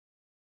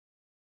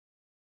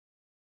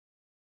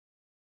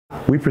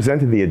We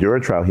presented the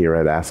ADAURA trial here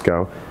at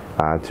ASCO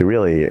to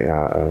really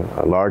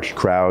a large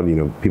crowd.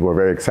 People are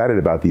very excited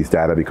about these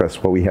data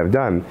because what we have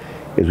done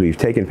is we've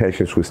taken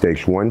patients with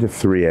stage 1 to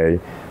 3A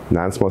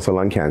non-small cell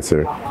lung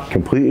cancer,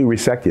 completely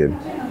resected,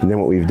 and then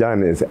what we've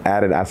done is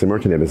added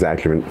osimertinib as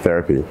adjuvant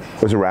therapy.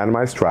 It was a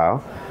randomized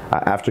trial.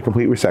 After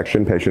complete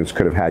resection, patients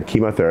could have had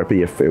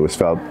chemotherapy if it was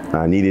felt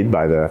needed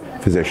by the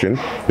physician.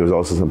 There was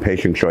also some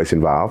patient choice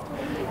involved.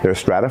 They're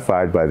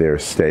stratified by their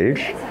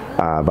stage,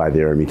 by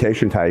their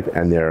mutation type,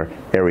 and their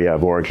area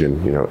of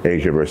origin,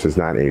 Asia versus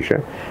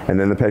non-Asia. And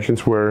then the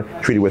patients were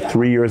treated with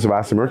 3 years of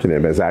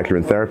osimertinib as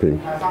adjuvant therapy.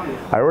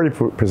 I already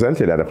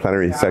presented at a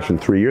plenary session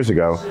 3 years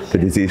ago the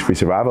disease-free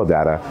survival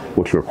data,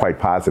 which were quite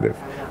positive.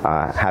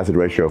 Hazard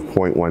ratio of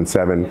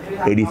 0.17,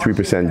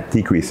 83%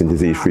 decrease in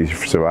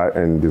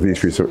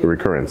disease-free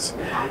recurrence.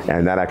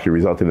 And that actually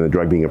resulted in the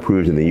drug being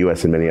approved in the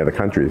US and many other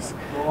countries.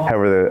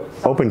 However,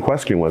 the open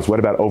question was, what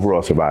about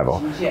overall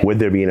survival? Would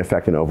there be an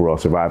effect in overall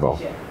survival?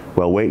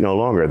 Well, wait no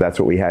longer. That's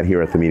what we had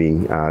here at the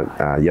meeting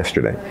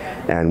yesterday.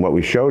 And what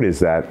we showed is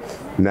that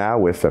now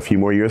with a few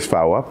more years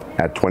follow-up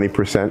at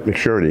 20%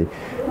 maturity,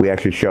 we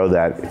actually show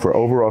that for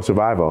overall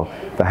survival,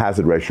 the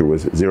hazard ratio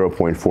was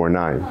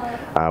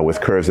 0.49, with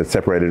curves that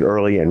separated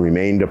early and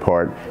remained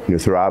apart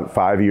throughout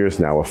 5 years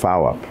now of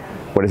follow-up.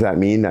 What does that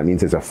mean? That means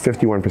there's a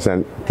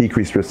 51%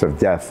 decreased risk of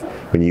death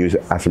when you use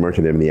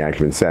osimertinib in the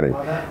adjuvant setting.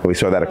 And we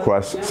saw that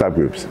across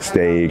subgroups,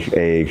 stage,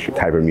 age,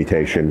 type of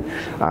mutation,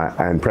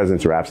 and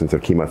presence or absence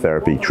of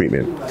chemotherapy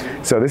treatment.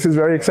 So this is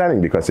very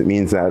exciting because it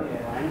means that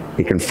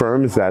it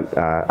confirms that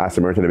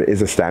osimertinib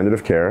is a standard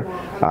of care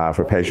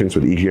for patients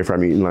with EGFR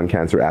mutant lung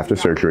cancer after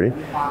surgery.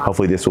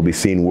 Hopefully this will be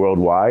seen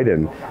worldwide,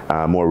 and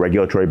more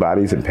regulatory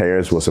bodies and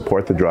payers will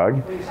support the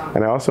drug.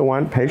 And I also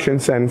want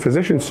patients and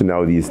physicians to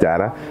know these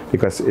data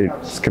because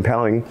it's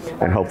compelling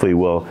and hopefully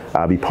will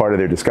be part of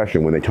their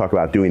discussion when they talk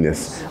about doing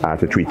this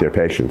to treat their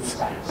patients.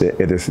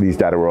 These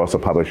data were also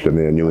published in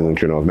the New England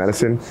Journal of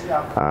Medicine.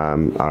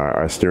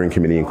 Our steering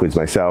committee includes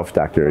myself,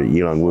 Dr.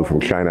 Yilong Wu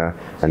from China,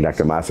 and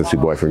Dr. Masa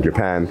Tsuboi from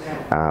Japan,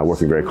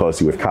 working very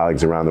closely with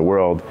colleagues around the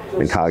world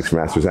and colleagues from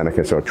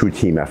AstraZeneca, so a true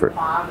team effort.